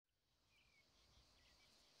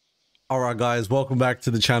Alright guys, welcome back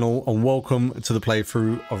to the channel and welcome to the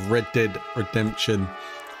playthrough of Red Dead Redemption.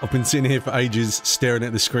 I've been sitting here for ages staring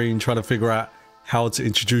at the screen trying to figure out how to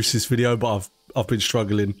introduce this video, but I've been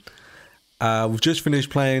struggling. We've just finished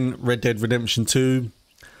playing Red Dead Redemption 2.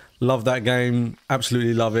 Love that game,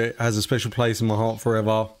 absolutely love it. It has a special place in my heart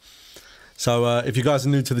forever. So if you guys are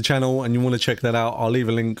new to the channel and you want to check that out, I'll leave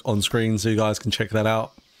a link on screen so you guys can check that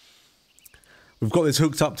out. We've got this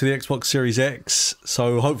hooked up to the Xbox Series X,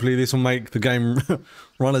 so hopefully this will make the game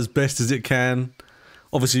run as best as it can.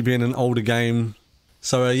 Obviously being an older game.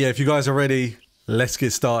 So yeah, if you guys are ready, let's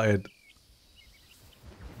get started.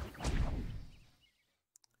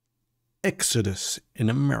 Exodus in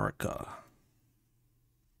America.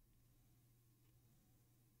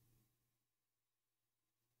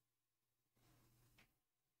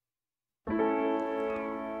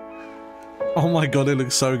 Oh my god, it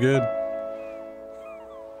looks so good.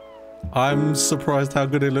 I'm surprised how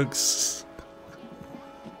good it looks.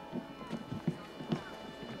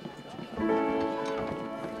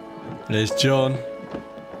 There's John.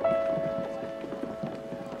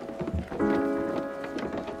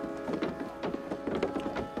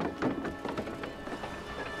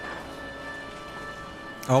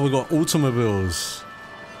 Oh, we got automobiles.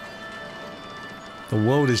 The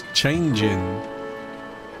world is changing.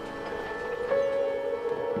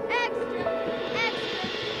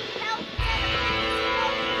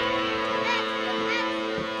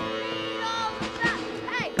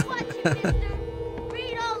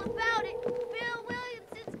 Read all about it. Bill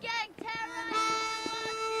Williamson's gang terrorized.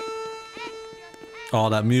 Oh,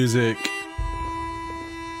 that music.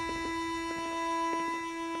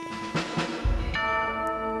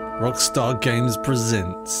 Rockstar Games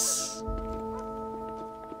presents.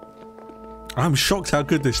 I'm shocked how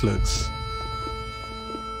good this looks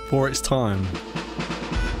for its time.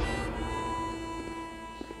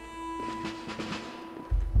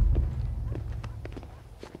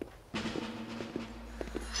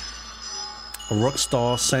 A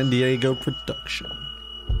Rockstar San Diego production.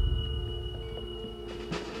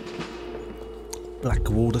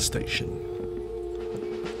 Blackwater Station.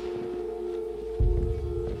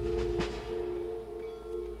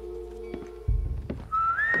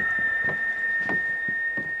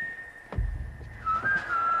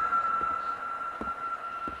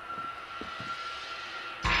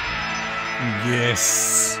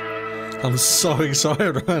 Yes! I'm so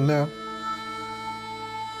excited right now.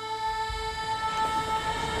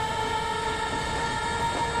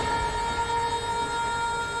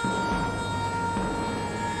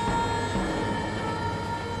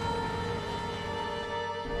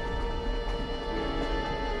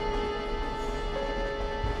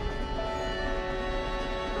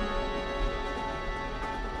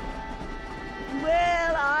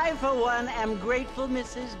 For one, am grateful,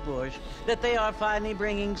 Mrs. Bush, that they are finally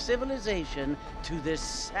bringing civilization to this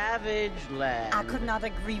savage land. I could not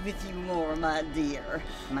agree with you more, my dear.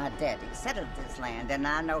 My daddy settled this land, and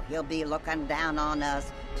I know he'll be looking down on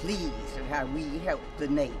us, pleased at how we help the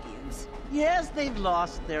natives. Yes, they've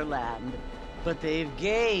lost their land, but they've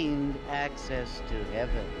gained access to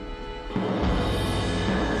heaven.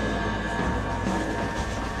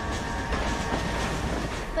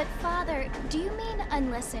 But Father, do you mean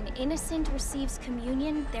unless an innocent receives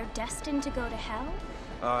communion, they're destined to go to hell?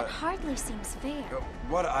 It hardly seems fair.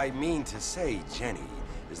 What I mean to say, Jenny,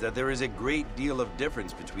 is that there is a great deal of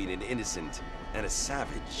difference between an innocent and a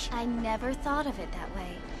savage. I never thought of it that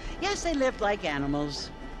way. Yes, they lived like animals,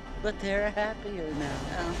 but they're happier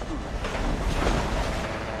now.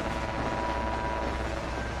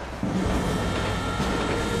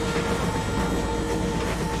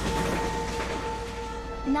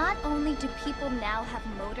 Not only do people now have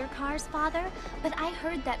motor cars, Father, but I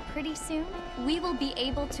heard that pretty soon we will be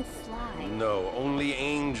able to fly. No, only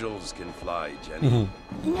angels can fly, Jenny.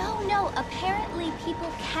 No, apparently people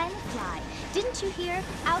can fly. Didn't you hear?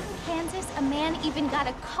 Out in Kansas, a man even got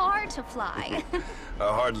a car to fly. I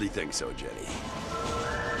hardly think so, Jenny.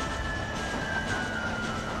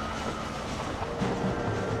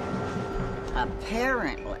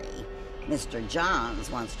 Apparently, Mr. Johns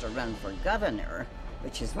wants to run for governor,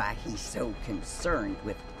 which is why he's so concerned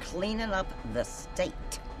with cleaning up the state.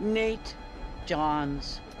 Nate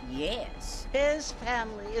Johns. Yes. His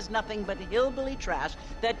family is nothing but hillbilly trash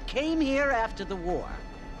that came here after the war.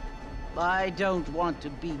 I don't want to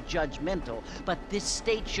be judgmental, but this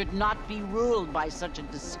state should not be ruled by such a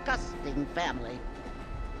disgusting family.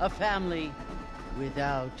 A family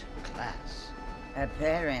without class.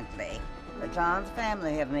 Apparently. The Johns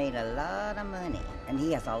family have made a lot of money, and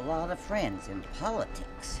he has a lot of friends in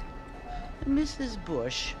politics. Mrs.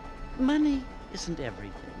 Bush, money isn't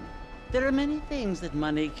everything. There are many things that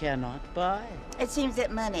money cannot buy. It seems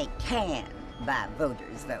that money can buy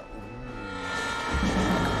voters, though.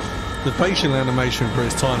 The facial animation for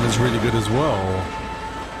its time is really good as well.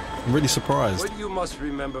 I'm really surprised. What you must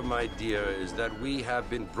remember, my dear, is that we have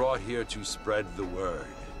been brought here to spread the word.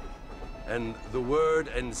 And the word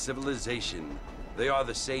and civilization, they are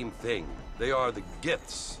the same thing. They are the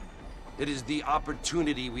gifts. It is the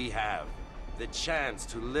opportunity we have, the chance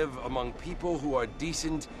to live among people who are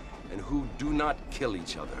decent and who do not kill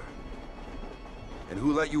each other. And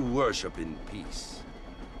who let you worship in peace.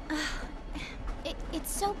 It's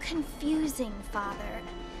so confusing, Father.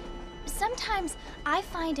 Sometimes I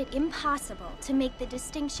find it impossible to make the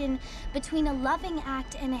distinction between a loving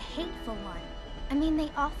act and a hateful one. I mean, they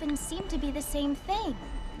often seem to be the same thing.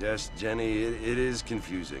 Yes, Jenny, it is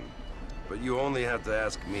confusing. But you only have to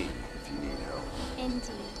ask me if you need help.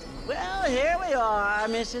 Indeed. Well, here we are,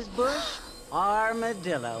 Mrs. Bush.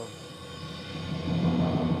 Armadillo.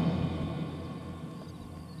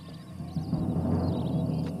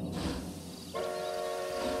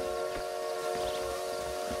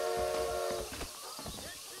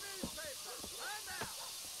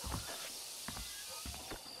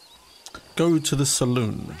 Go to the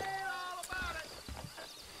saloon.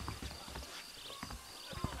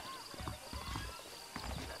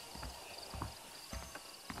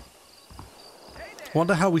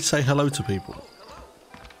 Wonder how we say hello to people.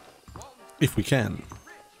 If we can.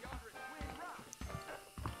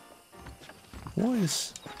 What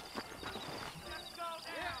is...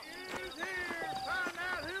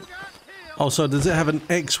 Oh, so does it have an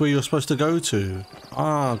X where you're supposed to go to?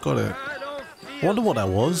 Ah, got it. Wonder what that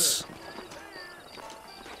was.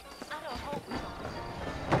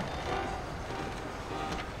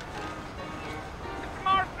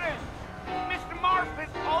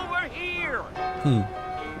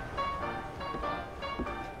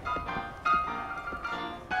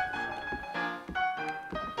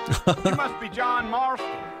 You must be John Marston.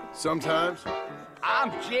 Sometimes.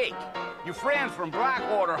 I'm Jake. Your friends from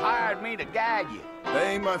Blackwater hired me to guide you.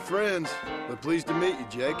 They ain't my friends, but pleased to meet you,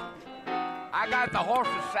 Jake. I got the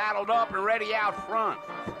horses saddled up and ready out front.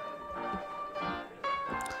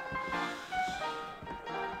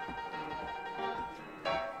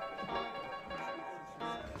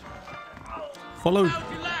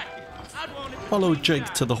 Follow Jake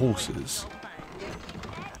to the horses.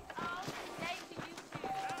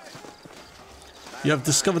 You have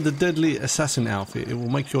discovered the deadly assassin outfit. It will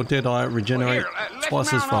make your dead eye regenerate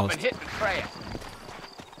twice as fast.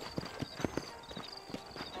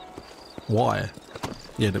 Why?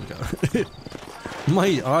 Yeah, there we go.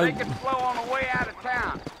 Mate, They can flow on the way out of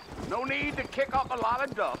town. No need to kick up a lot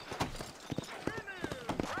of dust.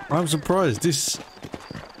 I'm surprised. This...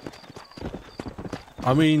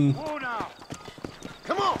 I mean...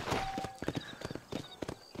 Come on!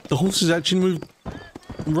 The horses actually move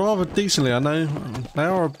rather decently, I know. They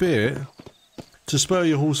are a bit. To spur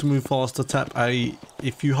your horse to move faster, tap A.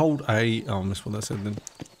 If you hold A... Oh, I missed what that said then.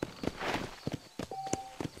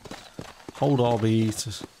 Hold RB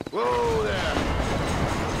to... Whoa there!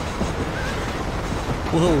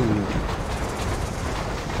 Whoa!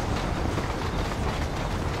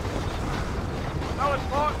 Tell us,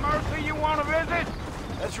 Fort Mercer, you want to visit?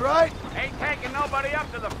 That's right. Ain't taking nobody up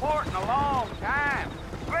to the fort in a long time.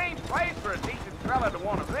 Strange place for a decent fella to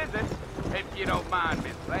want to visit, if you don't mind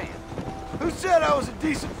me saying. Who said I was a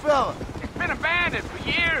decent fella? It's been abandoned for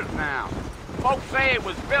years now. Folks say it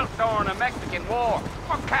was built during the Mexican War.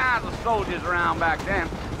 What kinds of soldiers around back then?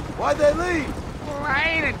 Why'd they leave? Well, I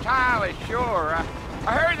ain't entirely sure.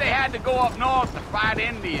 I heard they had to go up north to fight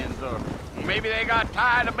Indians, or maybe they got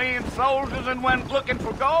tired of being soldiers and went looking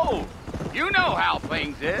for gold. You know how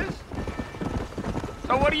things is.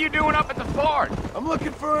 So what are you doing up at the fort? I'm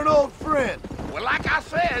looking for an old friend. Well, like I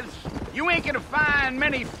says, you ain't gonna find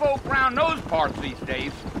many folk around those parts these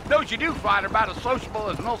days. Those you do find are about as sociable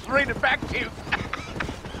as most rated back to.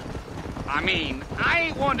 I mean, I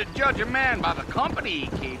ain't one to judge a man by the company he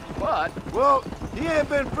keeps, but... Well, he ain't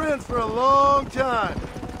been friends for a long time.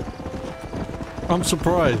 I'm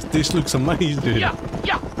surprised. This looks amazing. Yeah.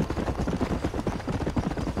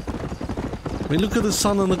 I mean, look at the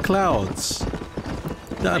sun and the clouds.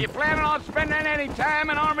 Are you planning on spending any time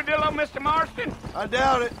in Armadillo, Mr. Marston? I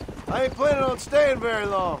doubt it. I ain't planning on staying very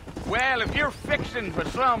long. Well, if you're fixing for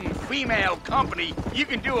some female company, you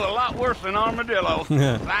can do a lot worse than Armadillo.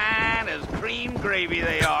 Fine as cream gravy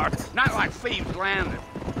they are. Not like Thieves Landing.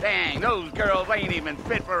 Dang, those girls ain't even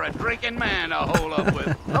fit for a drinking man to hole up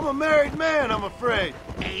with. I'm a married man, I'm afraid.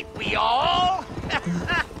 Ain't we all?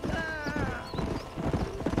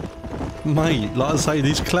 Mate, like I say,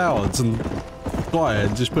 these clouds and guy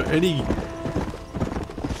and just put any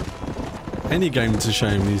game to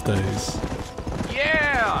shame these days.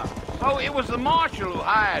 Yeah. So it was the marshal who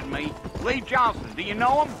hired me, Lee Johnson. Do you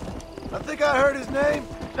know him? I think I heard his name.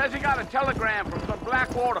 Says he got a telegram from some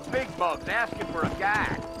Blackwater big bugs asking for a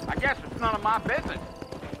guy. I guess it's none of my business.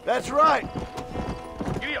 That's right.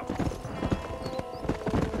 Yeah.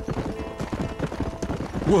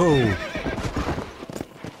 Whoa.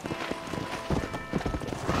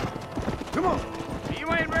 Come on.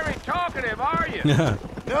 You ain't very talkative, are you? Yeah.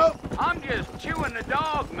 Nope. I'm just chewing the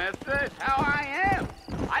dog, mister. It's how I am.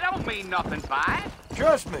 I don't mean nothing by it.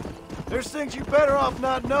 Trust me. There's things you better off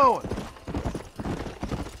not knowing.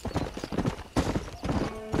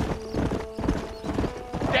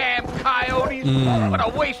 Damn coyotes. What a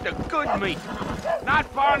waste of good meat. Not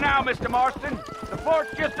far now, Mr. Marston. The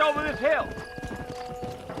fort's just over this hill.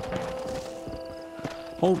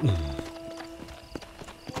 Oh.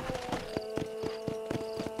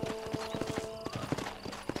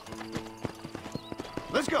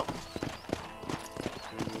 Let's go.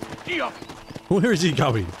 Yeah. Where is he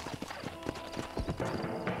going?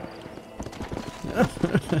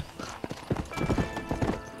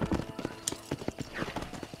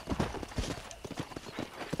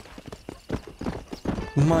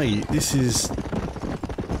 Mate, this is...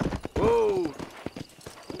 Whoa.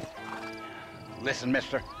 Listen,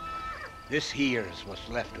 mister. This here's what's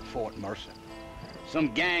left of Fort Mercer.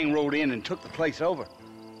 Some gang rode in and took the place over.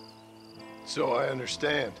 So I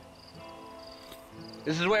understand.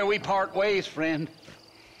 This is where we part ways, friend.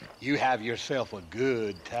 You have yourself a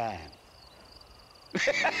good time.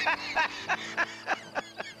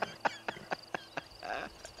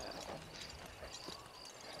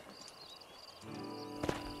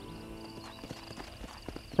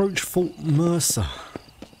 Approach Fort Mercer.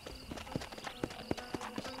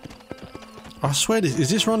 I swear this, is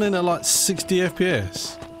this running at like 60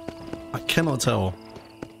 FPS? I cannot tell.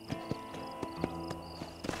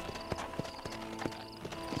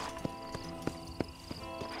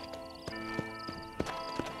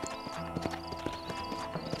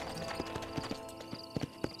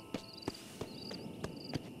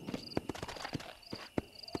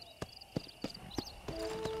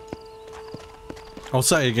 I'll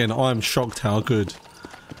say again, I am shocked how good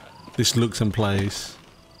this looks and plays.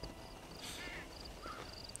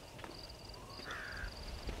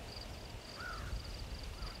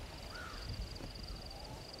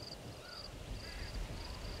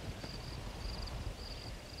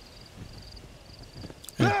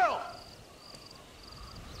 Bill!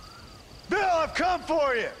 Bill, I've come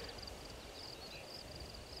for you!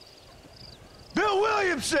 Bill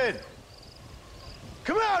Williamson!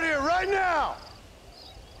 Come out here right now!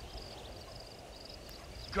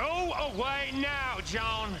 Go away now,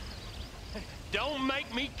 John. Don't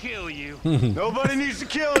make me kill you. Nobody needs to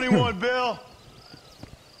kill anyone, Bill.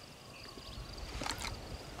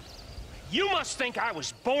 You must think I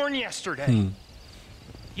was born yesterday.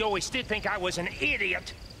 You always did think I was an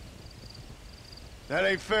idiot. That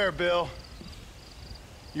ain't fair, Bill.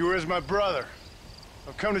 You were as my brother.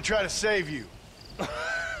 I've come to try to save you.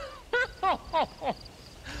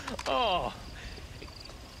 Oh.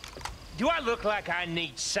 Do I look like I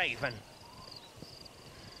need saving?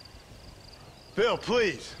 Bill,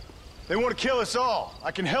 please. They want to kill us all.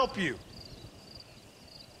 I can help you.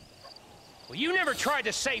 Well, you never tried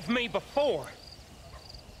to save me before.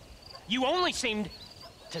 You only seemed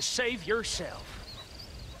to save yourself.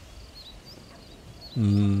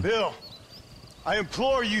 Bill, I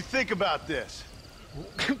implore you think about this.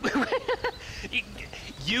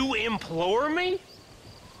 You implore me?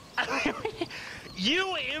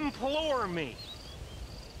 You implore me.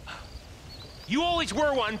 You always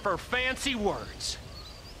were one for fancy words.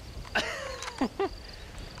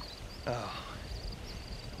 Oh.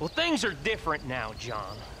 Well, things are different now,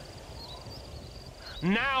 John.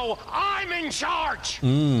 Now I'm in charge.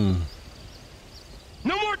 No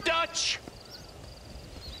more Dutch.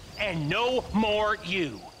 And no more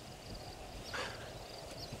you.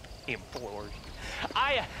 Implores.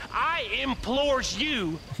 I implores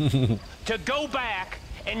you to go back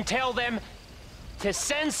and tell them to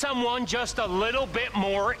send someone just a little bit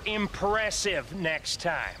more impressive next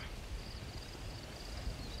time.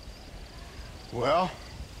 Well?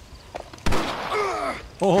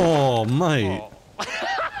 Oh, mate.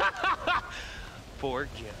 Oh. Poor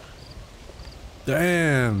John.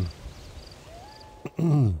 Damn.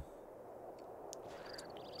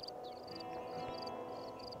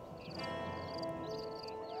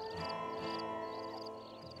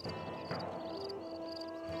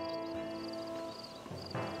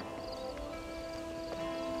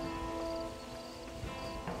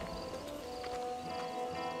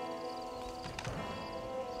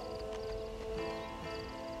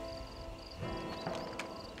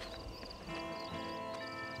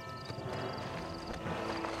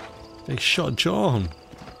 They shot John.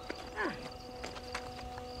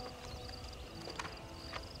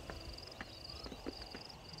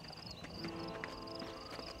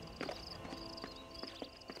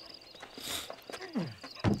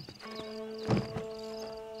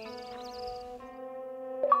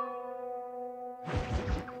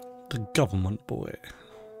 The government boy.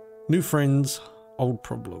 New friends, old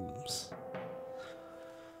problems.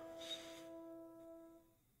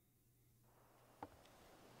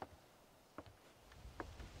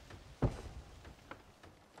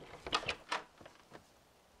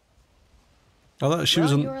 Oh, that she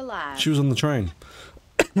was on. You're alive. She was on the train.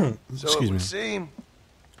 So Excuse it me. would seem.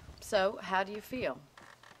 So, how do you feel?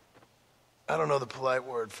 I don't know the polite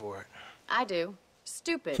word for it. I do.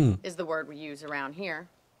 Stupid is the word we use around here.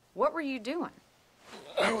 What were you doing?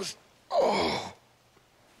 I was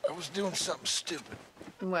doing something stupid.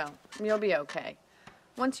 Well, you'll be okay.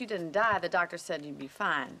 Once you didn't die, the doctor said you'd be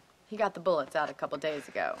fine. He got the bullets out a couple days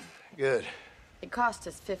ago. Good. It cost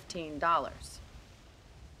us $15.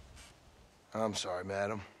 I'm sorry,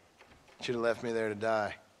 madam. Should have left me there to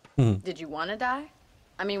die. Did you want to die?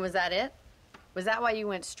 I mean, was that it? Was that why you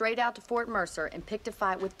went straight out to Fort Mercer and picked a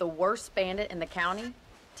fight with the worst bandit in the county?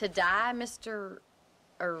 To die, Mr.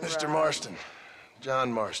 Mr. Marston.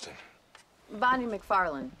 John Marston. Bonnie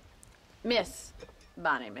MacFarlane. Miss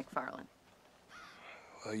Bonnie MacFarlane.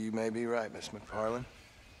 Well, you may be right, Miss MacFarlane.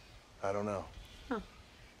 I don't know.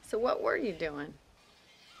 So what were you doing?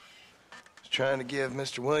 I was trying to give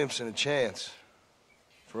Mr. Williamson a chance.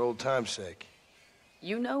 For old time's sake.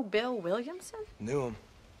 You know Bill Williamson? Knew him.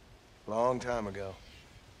 Long time ago.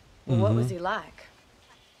 Well, what was he like?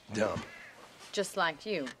 Dumb. Just like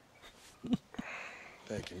you.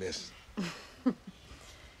 Thank you, miss.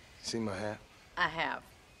 See my hat? I have.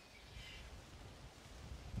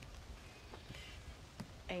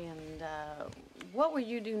 And, what will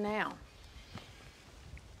you do now?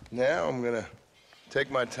 Now I'm gonna take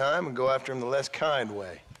my time and go after him the less kind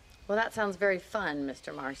way. Well, that sounds very fun,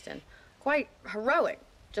 Mr. Marston. Quite heroic,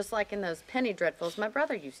 just like in those penny dreadfuls my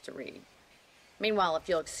brother used to read. Meanwhile, if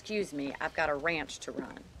you'll excuse me, I've got a ranch to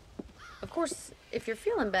run. Of course, if you're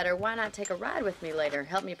feeling better, why not take a ride with me later?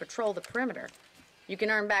 Help me patrol the perimeter. You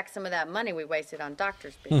can earn back some of that money we wasted on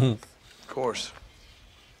doctor's bills. Of course.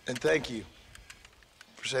 And thank you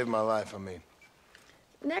for saving my life, I mean.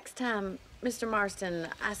 Next time, Mr. Marston,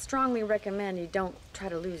 I strongly recommend you don't try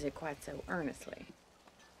to lose it quite so earnestly.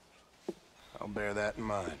 I'll bear that in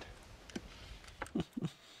mind.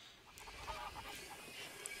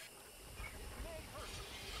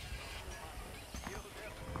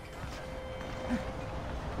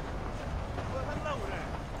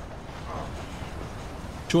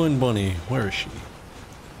 Join Bonnie. Where is she?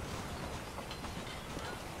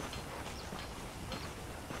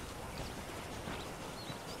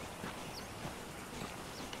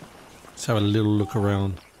 Let's have a little look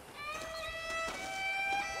around.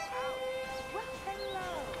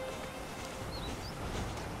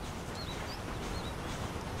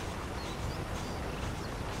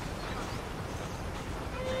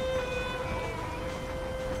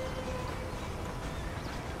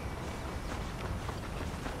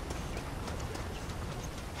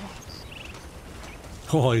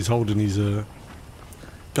 Oh, he's holding his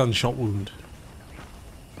gunshot wound.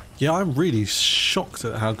 Yeah, I'm really shocked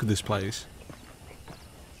at how good this plays.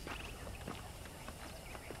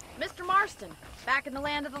 Mr. Marston, back in the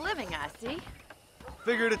land of the living, I see.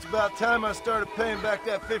 Figured it's about time I started paying back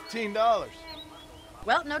that $15.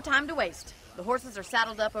 Well, no time to waste. The horses are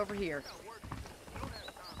saddled up over here.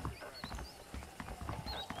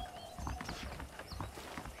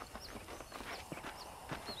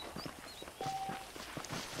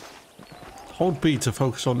 Hold B to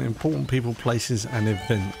focus on important people, places, and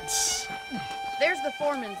events. There's the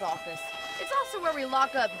foreman's office. It's also where we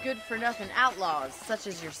lock up good-for-nothing outlaws, such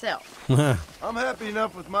as yourself. I'm happy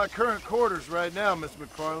enough with my current quarters right now, Miss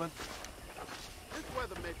MacFarlane.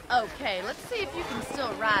 Okay, let's see if you can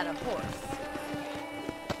still ride a horse.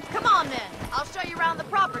 Come on, then. I'll show you around the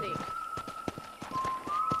property.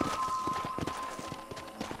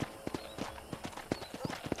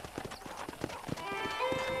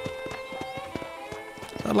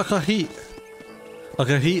 Like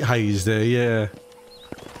a heat haze there, yeah.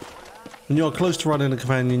 When you're close to riding a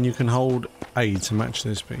companion, you can hold A to match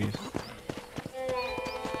their speed.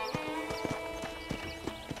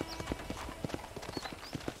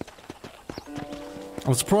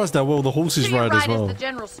 I'm surprised how well the horses ride as well. Is the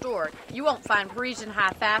general store. You won't find Parisian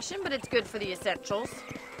high fashion, but it's good for the essentials.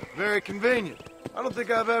 Very convenient. I don't think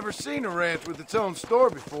I've ever seen a ranch with its own store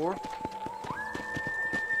before.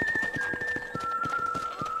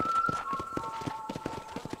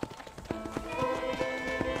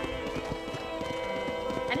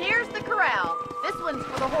 ones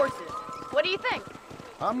for the horses. What do you think?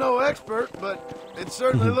 I'm no expert, but it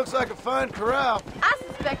certainly looks like a fine corral. I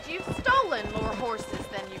suspect you've stolen more horses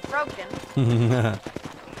than you've broken.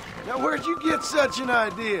 Now, where'd you get such an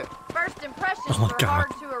idea? First impressions are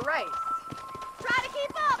hard to erase. Try to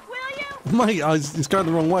keep up, will you? Mate, it's going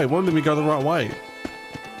the wrong way. Why didn't we go the right way?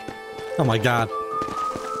 Oh my god.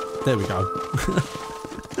 There we go.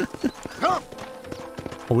 Come.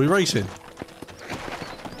 Are we racing?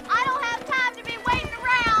 I don't have time to be waiting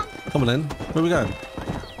around. Come on then. Where are we going?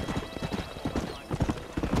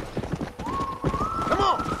 Come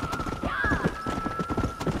on.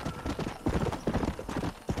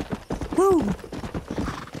 Woo!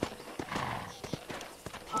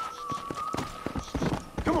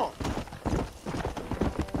 Come on.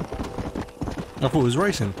 I thought it was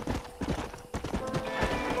racing.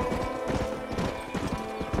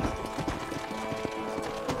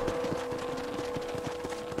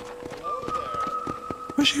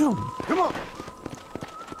 Where's she going? Come on.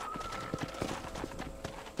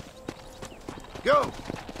 Go.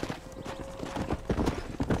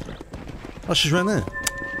 Oh, she's right there.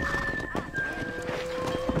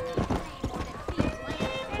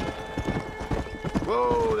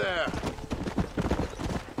 Whoa there.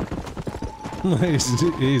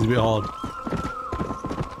 It is a bit hard.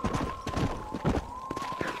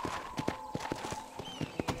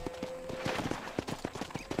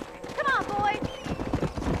 Come on, boy.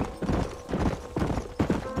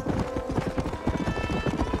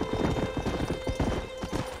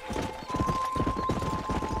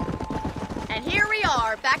 And here we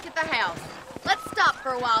are, back at the house. Let's stop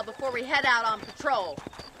for a while before we head out on patrol.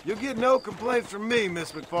 You'll get no complaints from me,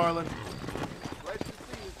 Miss MacFarlane. Glad to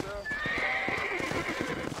see you, sir.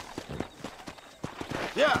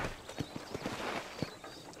 Yeah.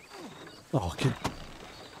 Oh, kid.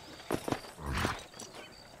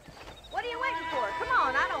 What are you waiting for? Come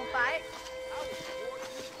on, I don't fight.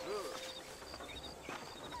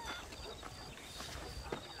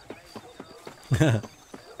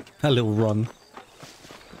 That little run.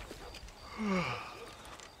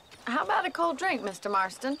 How about a cold drink, Mr.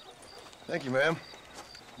 Marston? Thank you, ma'am.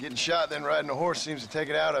 Getting shot, then riding a horse seems to take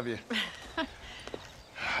it out of you.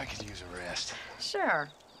 I could use a rest. Sure.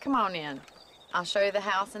 Come on in. I'll show you the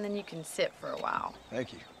house, and then you can sit for a while.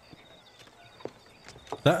 Thank you.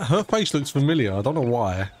 Her face looks familiar. I don't know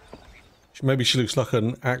why. Maybe she looks like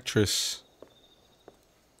an actress.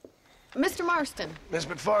 Mr. Marston. Miss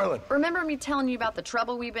MacFarlane. Remember me telling you about the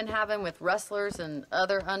trouble we've been having with rustlers and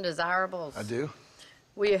other undesirables? I do.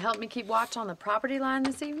 Will you help me keep watch on the property line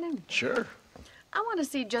this evening? Sure. I want to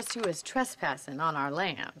see just who is trespassing on our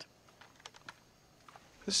land.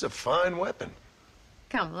 This is a fine weapon.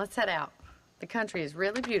 Come, let's head out. The country is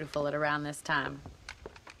really beautiful at around this time.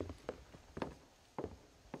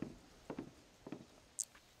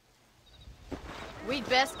 We'd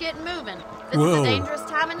best get moving. This is a dangerous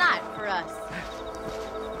time of night for us.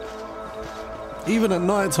 Even at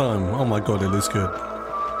night time. Oh my god, it looks good.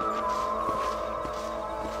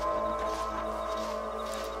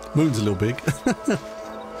 Moon's a little big.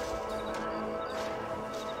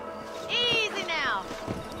 Easy now.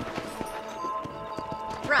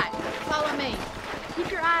 Right, follow me.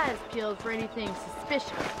 Keep your eyes peeled for anything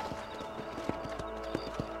suspicious.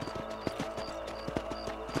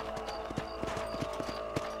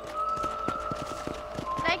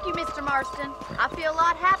 Thank you, Mr. Marston. I feel a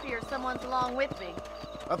lot happier someone's along with me.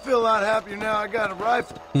 I feel a lot happier now I got a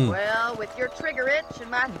rifle. Well, with your trigger itch and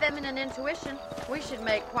my feminine intuition, we should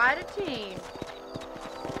make quite a team.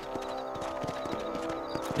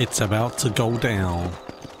 It's about to go down.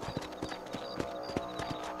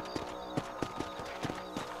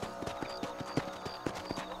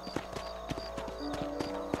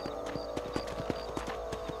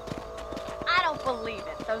 I don't believe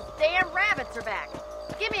it. Those damn rabbits are back.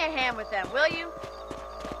 Give me a hand with them, will you?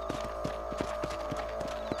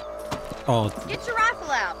 Oh. Get your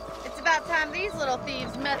rifle out. It's about time these little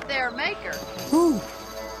thieves met their maker. Woo.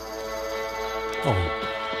 Oh.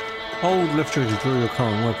 Hold left trigger to draw your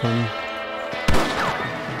current weapon.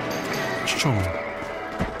 Strong.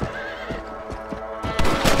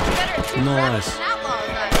 Nice.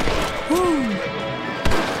 Woo.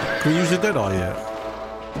 Can we use the dead eye yet?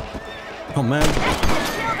 Oh man.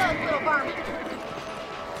 Kill those little varmints.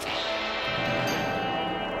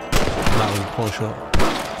 That was a poor shot.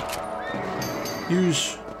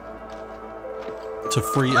 Use to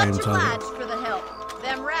free aim Much target. obliged for the help.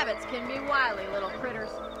 Them rabbits can be wily little critters.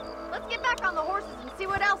 Let's get back on the horses and see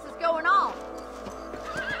what else is going on.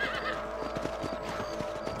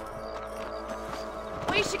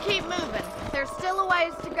 We should keep moving. There's still a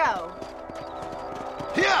ways to go.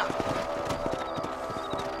 Yeah.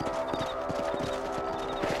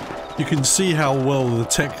 You can see how well the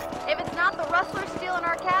tech... If it's not the rustlers stealing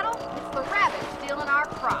our cattle, it's the rabbits stealing our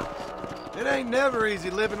crops. It ain't never easy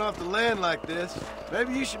living off the land like this.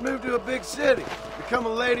 Maybe you should move to a big city, become a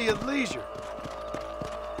lady of leisure.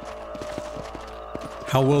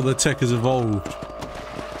 How well the tech has evolved.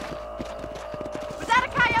 Was that a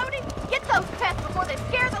coyote? Get those pests before they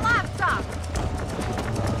scare the livestock.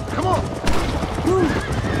 Come on! Woo.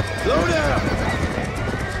 Slow down!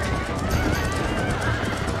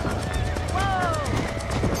 Whoa!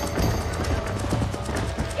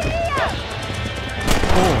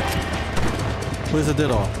 Oh! Where's the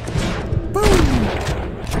dead eye? Boom!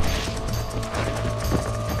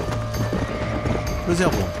 Where's the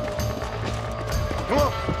other one? Come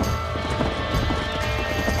on!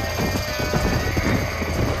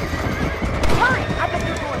 Hurry! I bet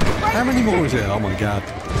you're going crazy. How many more is there? Oh my god.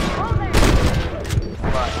 Oh, there.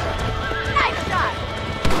 Nice shot!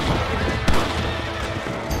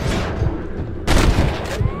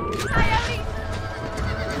 Coyote!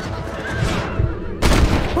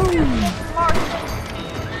 Marston.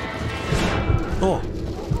 Oh!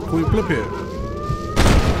 Can we flip it?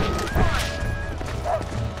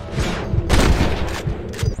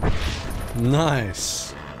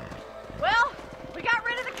 Nice. Well, we got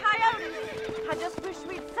rid of the coyotes. I just wish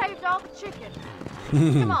we'd saved all the chickens.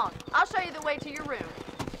 Come on, I'll show you the way to your room.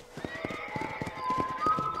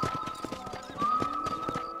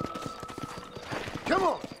 Come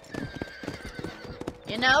on!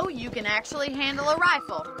 You know, you can actually handle a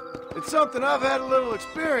rifle. It's something I've had a little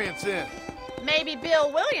experience in. Maybe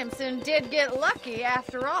Bill Williamson did get lucky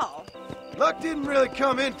after all. Luck didn't really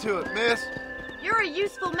come into it, miss. You're a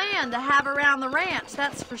useful man to have around the ranch,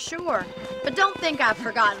 that's for sure. But don't think I've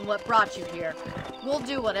forgotten what brought you here. We'll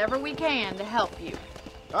do whatever we can to help you.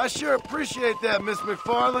 I sure appreciate that, Miss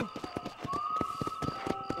MacFarlane.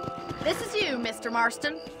 This is you, Mr.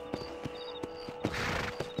 Marston.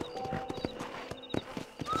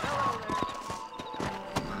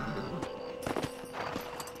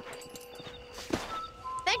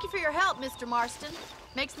 Thank you for your help, Mr. Marston.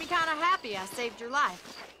 Makes me kind of happy I saved your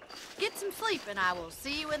life. Get some sleep and I will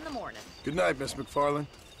see you in the morning. Good night, Miss MacFarlane.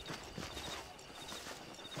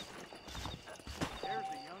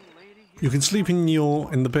 You can sleep in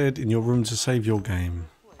the bed in your room to save your game.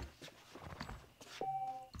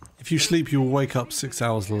 If you sleep, you will wake up 6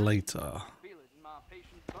 hours later.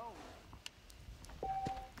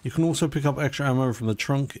 You can also pick up extra ammo from the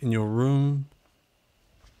trunk in your room.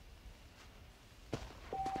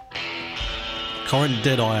 Current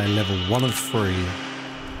Deadeye level 1 of 3.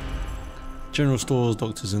 General stores,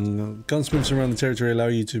 doctors and gunsmiths around the territory allow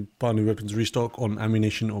you to buy new weapons, restock on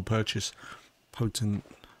ammunition or purchase potent.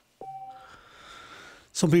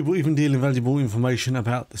 Some people even deal in valuable information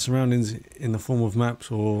about the surroundings in the form of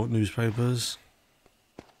maps or newspapers.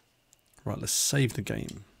 Right, let's save the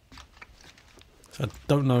game. So I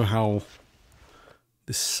don't know how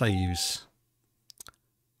this saves.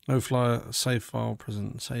 No flyer, save file,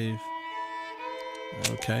 present, save.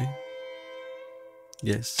 Okay.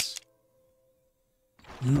 Yes.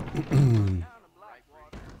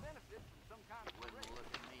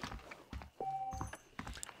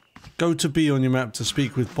 Go to B on your map to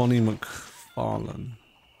speak with Bonnie MacFarlane.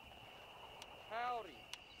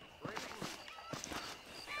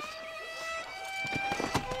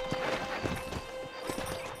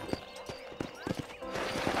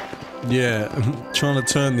 Yeah, trying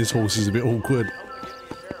to turn this horse is a bit awkward.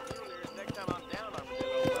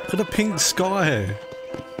 Look at the pink sky.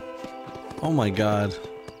 Oh my god.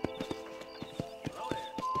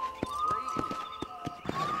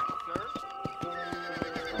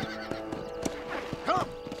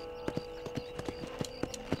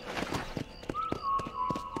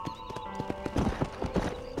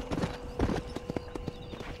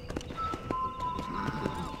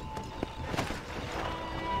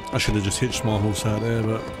 I should have just hitched my horse out there,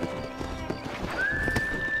 but...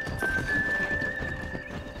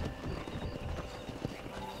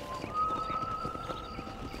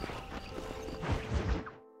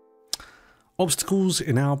 Obstacles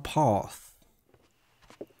in our path.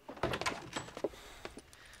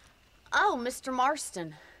 Oh, Mr.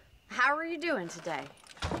 Marston. How are you doing today?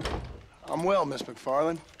 I'm well, Miss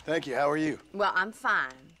MacFarlane. Thank you. How are you? Well, I'm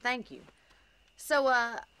fine. Thank you. So,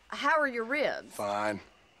 how are your ribs? Fine.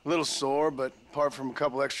 A little sore, but apart from a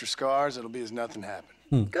couple extra scars, it'll be as nothing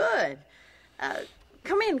happened. Good.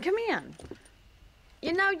 Come in, come in.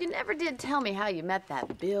 You know, you never did tell me how you met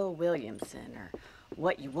that Bill Williamson or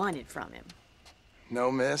what you wanted from him. No,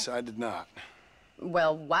 miss, I did not.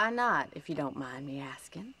 Well, why not, if you don't mind me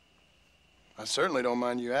asking? I certainly don't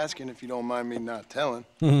mind you asking if you don't mind me not telling.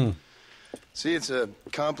 See, it's a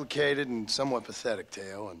complicated and somewhat pathetic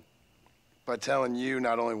tale, and by telling you,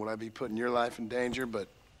 not only would I be putting your life in danger, but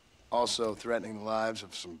also threatening the lives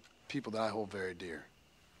of some people that I hold very dear.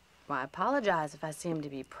 Well, I apologize if I seem to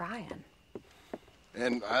be prying.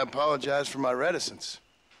 And I apologize for my reticence.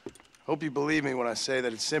 Hope you believe me when I say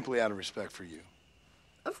that it's simply out of respect for you.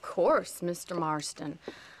 Of course, Mr. Marston.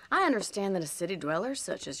 I understand that a city dweller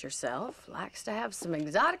such as yourself likes to have some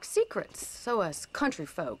exotic secrets, so us country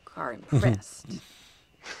folk are impressed.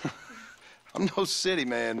 I'm no city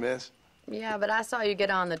man, miss. Yeah, but I saw you get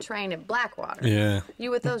on the train at Blackwater. Yeah.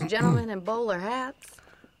 You with those gentlemen in bowler hats?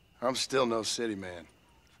 I'm still no city man.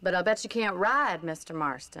 But I'll bet you can't ride, Mr.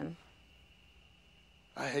 Marston.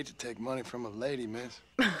 I hate to take money from a lady, miss.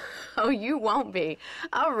 Oh, you won't be.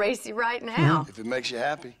 I'll race you right now. If it makes you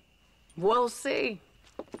happy. We'll see.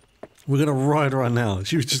 We're gonna ride right now.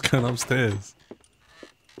 She was just going upstairs.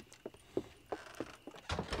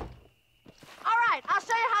 All right, I'll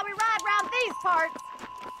show you how we ride around these parts.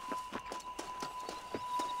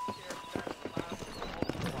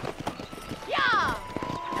 Yeah!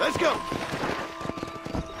 Let's go!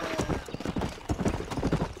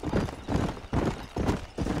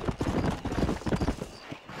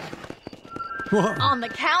 What? On the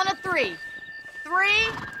count of 3. 3,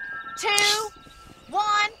 2,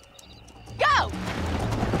 1, go!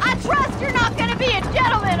 I trust you're not gonna be a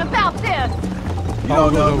gentleman about this. You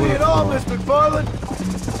don't know me at all, Miss MacFarlane.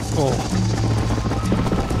 Oh.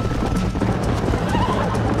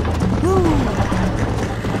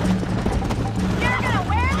 You're gonna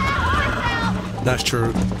wear that horse out. That's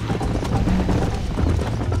true.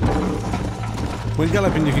 When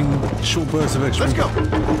galloping, you can short bursts of extra. Let's go!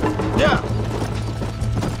 Yeah!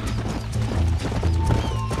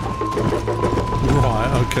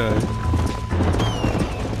 Right, okay.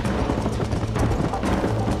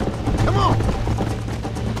 Come on!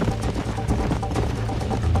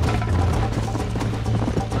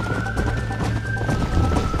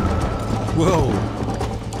 Whoa.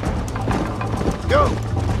 Go!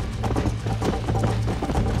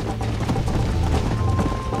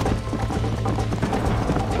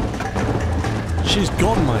 She's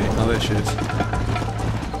gone, mate. Oh, there she is.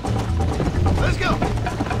 Let's go!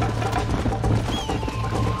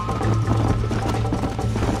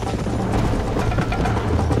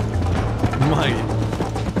 Mate.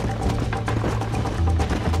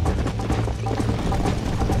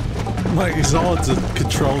 Mate, it's hard to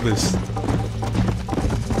control this.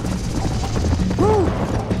 Woo!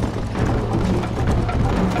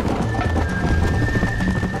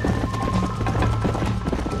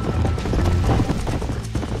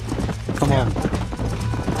 Come on.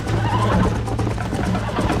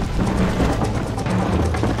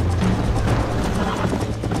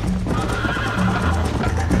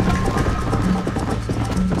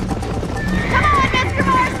 Come on, Mr.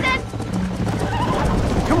 Marston!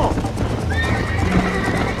 Come on!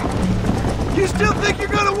 You still think you're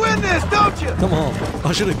gonna win this, don't you? Come on.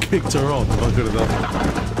 I should have kicked her off if I could have done.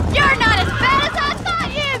 You're not as bad as I thought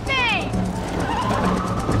you'd be!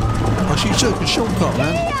 Oh, she took a shortcut,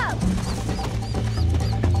 man. Yeah.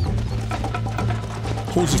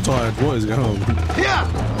 Horse is tired. What is going on? Yeah!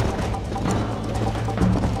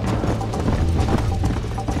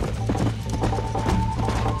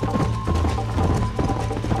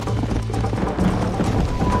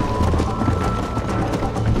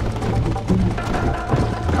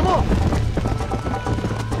 Come on!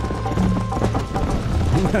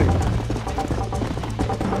 Mate.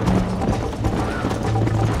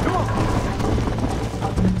 Come on!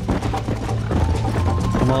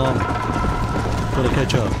 Come on. Gotta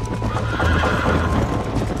catch up.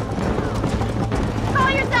 Call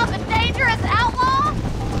yourself a dangerous outlaw?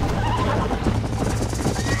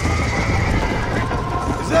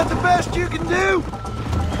 Is that the best you can do?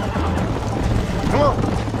 Come on!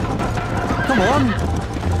 Come on.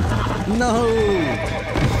 No.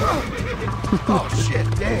 Oh, shit,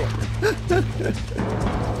 damn!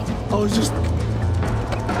 I was just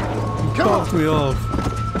Come fucked on! me off.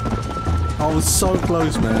 I was so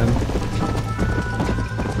close, man.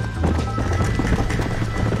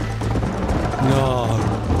 No.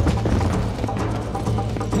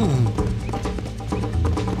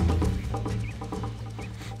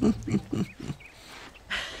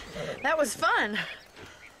 That was fun.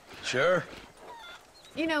 Sure.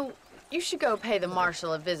 You know, you should go pay the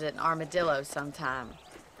marshal a visit in Armadillo sometime.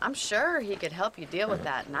 I'm sure he could help you deal with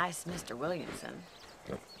that nice Mr. Williamson.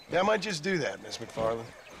 Yeah, I might just do that, Miss MacFarlane.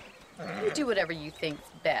 You do whatever you think's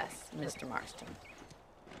best, Mr. Marston.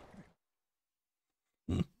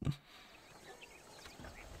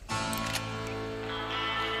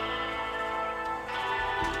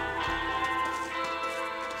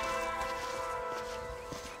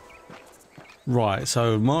 Right,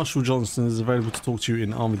 so Marshall Johnston is available to talk to you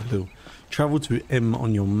in Amarillo. Travel to M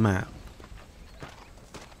on your map.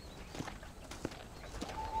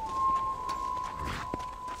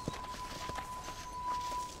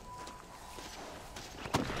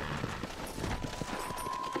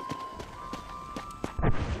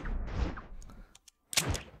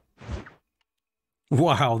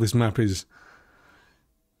 Wow, this map is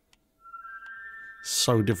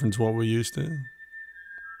so different to what we're used to.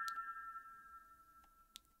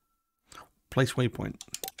 Place waypoint.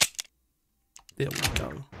 There we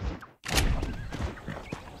go.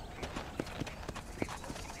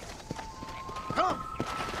 Come.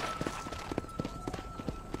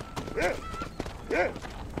 Yeah. Yeah.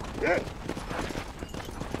 Yeah.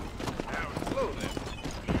 Now slow then.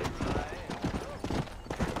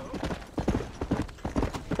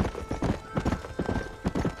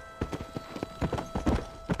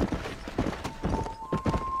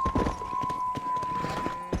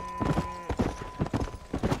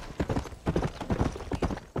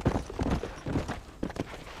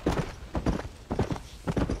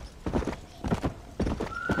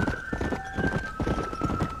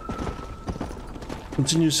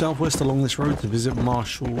 Continue southwest along this road to visit the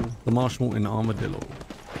Marshal in Armadillo.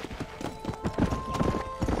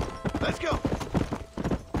 Let's go.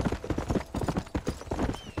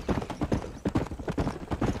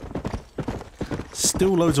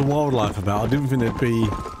 Still loads of wildlife about. I didn't think there'd be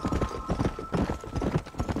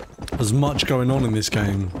as much going on in this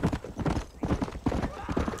game.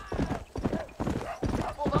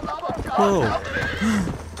 Oh,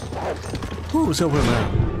 oh, let's help him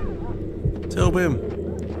out. Let's help him.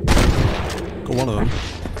 Got one of them.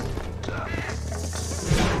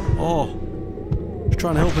 Oh, just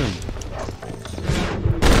trying to help him.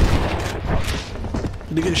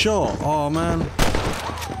 Did he get shot? Oh man.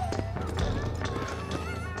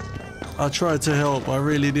 I tried to help, I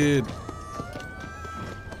really did.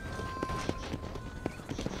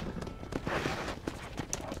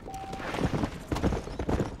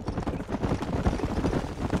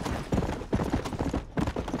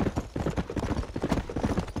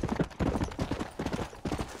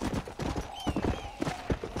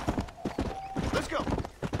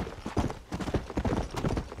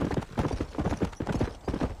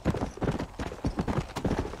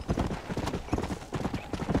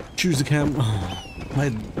 Choose the camp. Oh,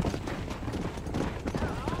 my...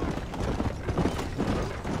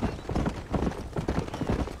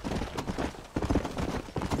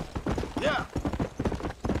 Yeah.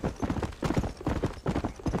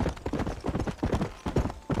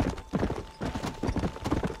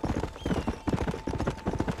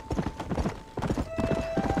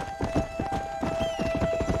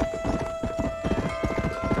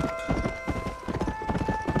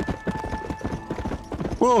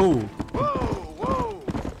 Whoa! Whoa, whoa!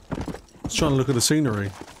 Just trying to look at the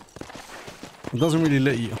scenery. It doesn't really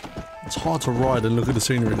let you... It's hard to ride and look at the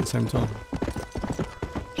scenery at the same time.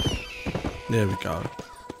 There we go.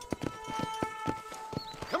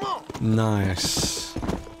 Come on! Nice.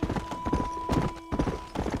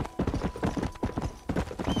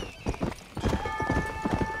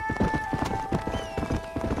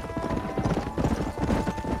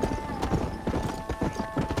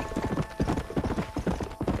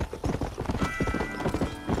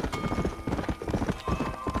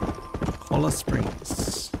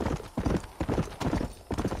 Springs.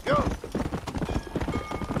 Go.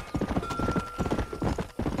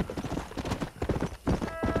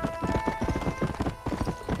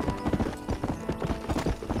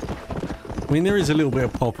 I mean, there is a little bit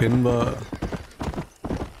of popping, but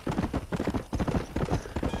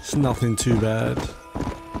it's nothing too bad.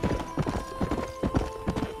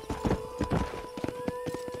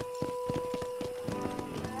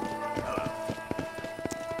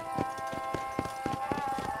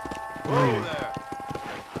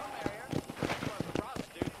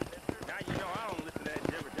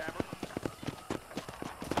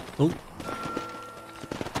 Oh.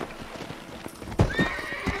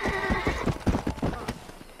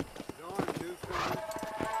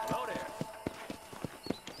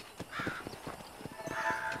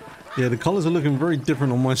 Yeah, the colours are looking very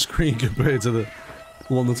different on my screen compared to the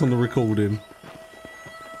one that's on the recording.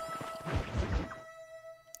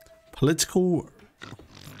 Political...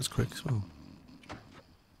 That's quick as well.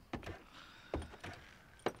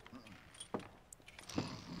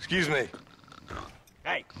 Excuse me.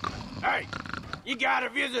 Hey, hey, you got a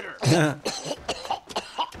visitor.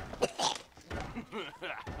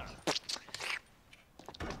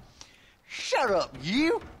 Shut up,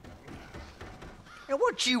 you. And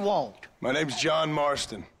what you want? My name's John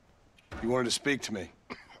Marston. You wanted to speak to me.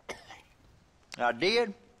 I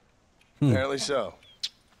did? Apparently so.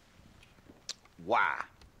 Why?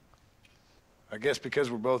 I guess because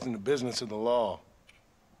we're both in the business of the law.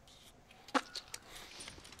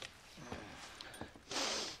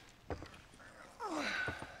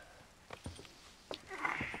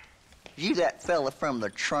 You that fella from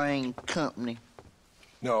the train company?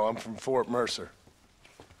 No, I'm from Fort Mercer.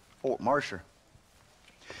 Fort Mercer?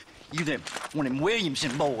 You them, one of them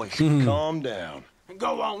Williamson boys. Calm down.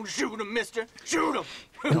 Go on, shoot him, mister. Shoot him.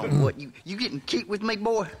 Oh, what, you getting cute with me,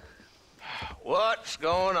 boy? What's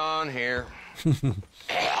going on here?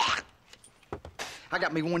 I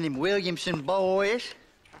got me one of them Williamson boys.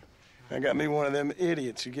 I got me one of them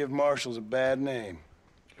idiots who give marshals a bad name.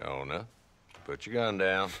 Jonah, put your gun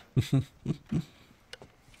down.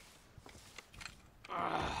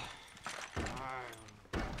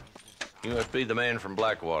 You must be the man from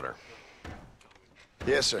Blackwater.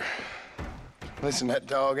 Yes, sir. Listen, that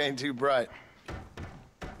dog ain't too bright,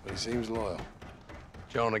 but he seems loyal.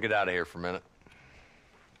 Jonah, get out of here for a minute.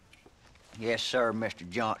 Yes, sir, Mr.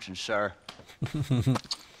 Johnson, sir.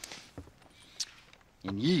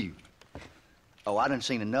 And you. Oh, I done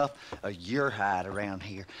seen enough of your hide around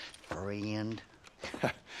here, friend.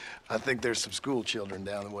 I think there's some school children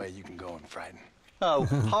down the way you can go and frighten. Oh,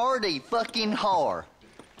 hardy fucking har.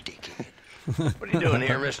 Dickhead. What are you doing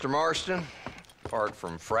here, Mr. Marston? Apart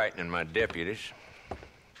from frightening my deputies.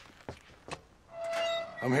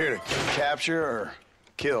 I'm here to capture or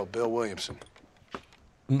kill Bill Williamson.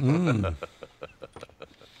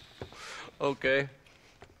 Okay.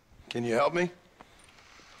 Can you help me?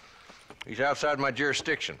 He's outside my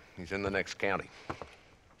jurisdiction. He's in the next county.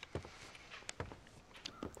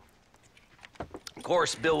 Of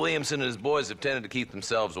course, Bill Williamson and his boys have tended to keep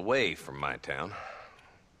themselves away from my town.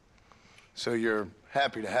 So you're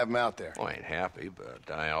happy to have him out there? Well, I ain't happy, but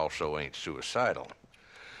I also ain't suicidal.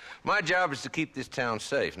 My job is to keep this town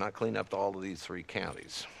safe, not clean up all of these 3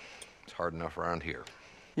 counties. It's hard enough around here.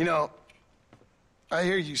 You know, I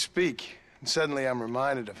hear you speak, and suddenly I'm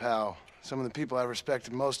reminded of how some of the people I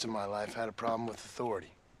respected most in my life had a problem with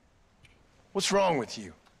authority. What's wrong with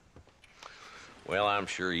you? Well, I'm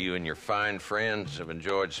sure you and your fine friends have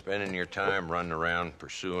enjoyed spending your time running around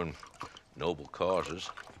pursuing noble causes.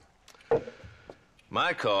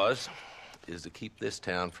 My cause is to keep this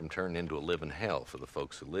town from turning into a living hell for the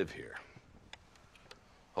folks who live here.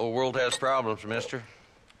 Whole world has problems, mister,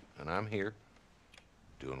 and I'm here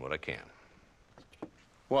doing what I can.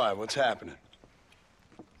 Why? What's happening?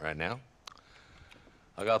 Right now,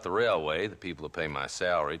 I got the railway, the people who pay my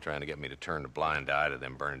salary, trying to get me to turn a blind eye to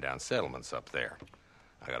them burning down settlements up there.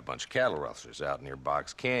 I got a bunch of cattle rustlers out near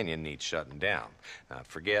Box Canyon needs shutting down. Not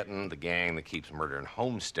forgetting the gang that keeps murdering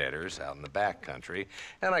homesteaders out in the back country.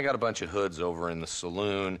 And I got a bunch of hoods over in the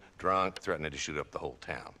saloon, drunk, threatening to shoot up the whole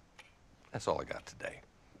town. That's all I got today.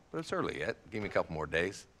 But it's early yet. Give me a couple more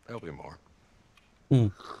days. There'll be more.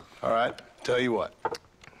 All right, tell you what.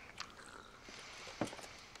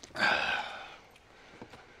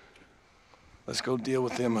 Let's go deal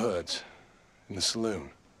with them hoods in the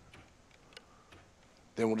saloon.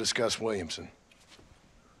 Then we'll discuss Williamson.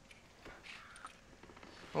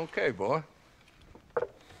 Okay, boy.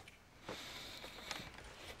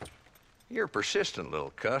 You're a persistent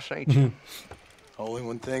little cuss, ain't you? Only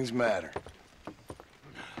when things matter.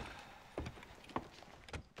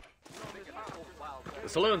 The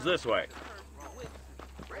saloon's this way.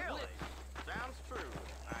 Really? Sounds true,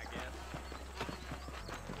 I guess.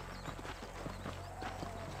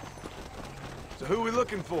 So who are we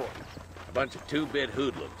looking for? A bunch of 2-bit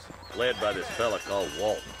hoodlums, led by this fella called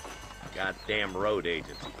Walton. Goddamn road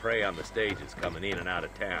agents who prey on the stages coming in and out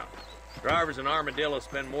of town. Drivers in Armadillo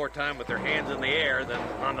spend more time with their hands in the air than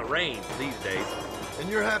on the reins these days. And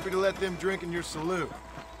you're happy to let them drink in your saloon?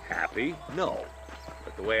 Happy? No.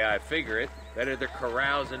 But the way I figure it, better they're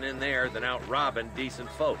carousing in there than out robbing decent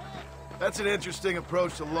folk. That's an interesting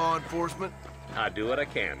approach to law enforcement. I do what I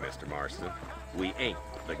can, Mr. Marston. We ain't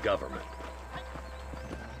the government.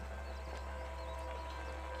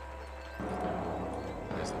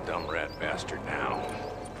 There's a dumb rat bastard now.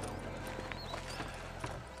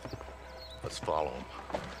 Let's follow him.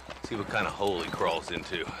 See what kind of hole he crawls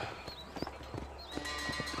into.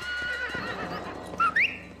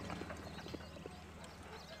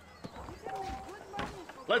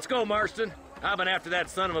 Let's go, Marston. I've been after that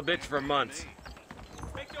son of a bitch for months.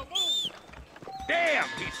 Damn,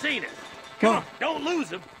 he's seen it. Come on, don't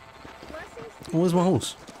lose him. Where's my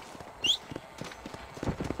horse?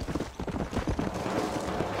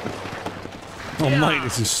 Oh, yeah. Mate,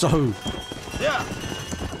 this is so... Yeah.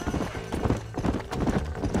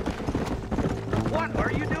 What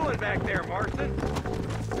are you doing back there, Marston?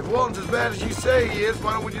 If Walton's as bad as you say he is,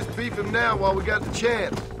 why don't we just beef him now while we got the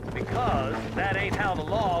chance? Because that ain't how the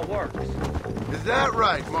law works. Is that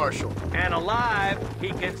right, Marshal? And alive, he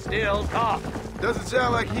can still talk. Doesn't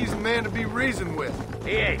sound like he's a man to be reasoned with.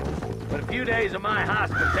 He ain't. But a few days of my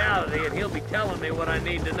hospitality and he'll be telling me what I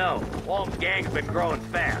need to know. Walton's gang's been growing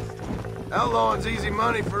fast. Outlawing's easy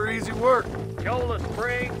money for easy work. Chola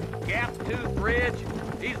Spring, Gap Tooth Bridge,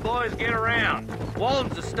 these boys get around.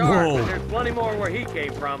 Walton's a start, but there's plenty more where he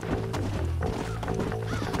came from.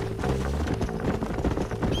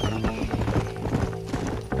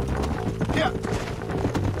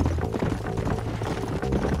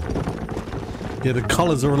 Yeah, the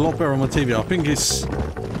colours are a lot better on my TV. I think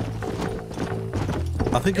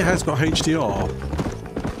it has got HDR.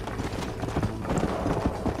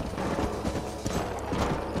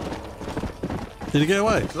 Did he get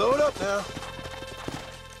away? Slow it up now.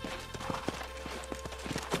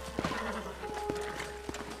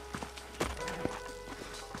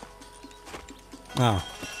 Oh.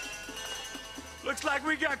 Looks like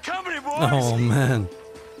we got company, boys. Oh, man.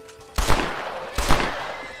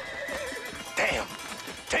 Damn.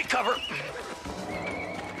 Take cover.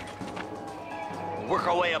 We'll work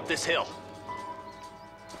our way up this hill.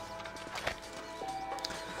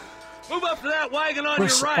 Move up to that wagon on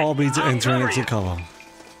Press your right. RB to enter and cover exit you. cover.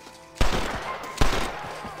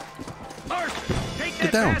 Marston, take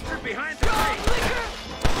Get that down. bastard behind the crate.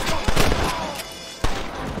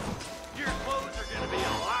 Your clothes are gonna be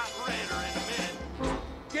a lot redder in a minute.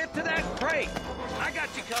 Get to that crate. I got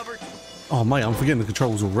you covered. Oh, mate, I'm forgetting the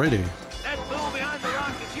controls already. That fool behind the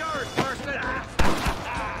rock is yours, Marston.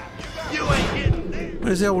 You ain't getting there.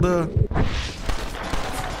 Where's the old, I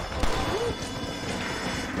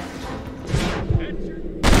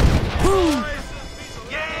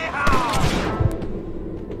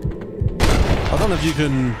don't know if you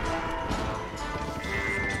can...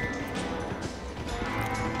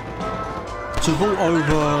 To vault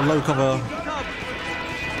over low cover...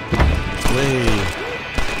 Wait.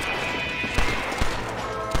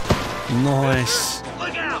 Nice.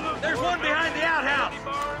 Look out! There's one behind the outhouse.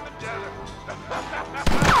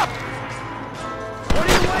 What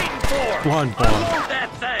are you waiting for? Blind bar. Unload that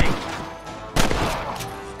thing.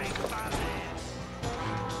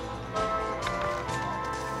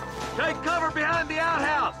 Take cover behind the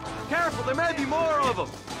outhouse. Careful, there may be more of them.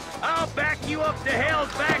 I'll back you up to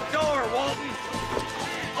hell's back door, Walton.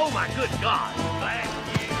 Oh my good God! Thank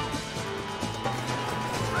you.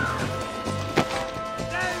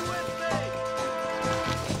 Stay with me.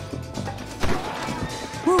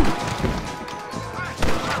 Woo.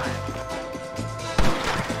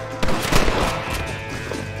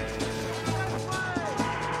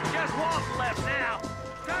 Just Walton left now.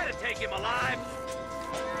 Try to take him alive.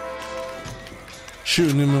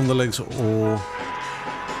 Shooting him on the legs or...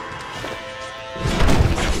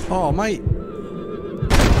 Oh, mate.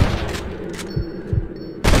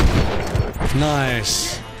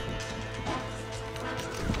 Nice.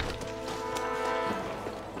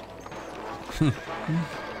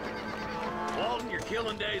 Walton, your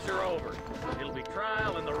killing days are over. It'll be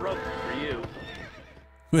trial and the rope for you.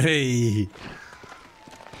 Hey.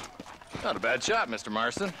 Not a bad shot, Mr.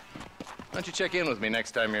 Marston. Why don't you check in with me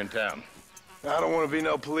next time you're in town? I don't want to be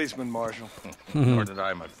no policeman, Marshal. Nor did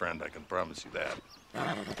I, my friend. I can promise you that.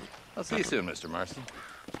 I'll see you soon, Mr. Marston.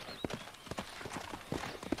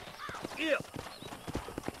 Yeah.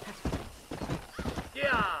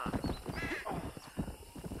 Yeah.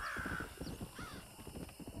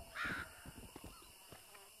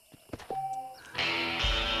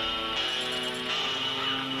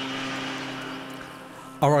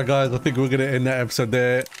 Alright guys, I think we're going to end that episode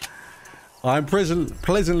there. I'm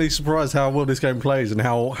pleasantly surprised how well this game plays and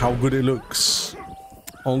how good it looks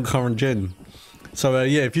on current gen. So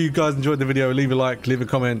yeah, if you guys enjoyed the video, leave a like, leave a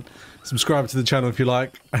comment, subscribe to the channel if you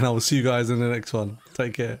like, and I will see you guys in the next one.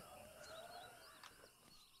 Take care.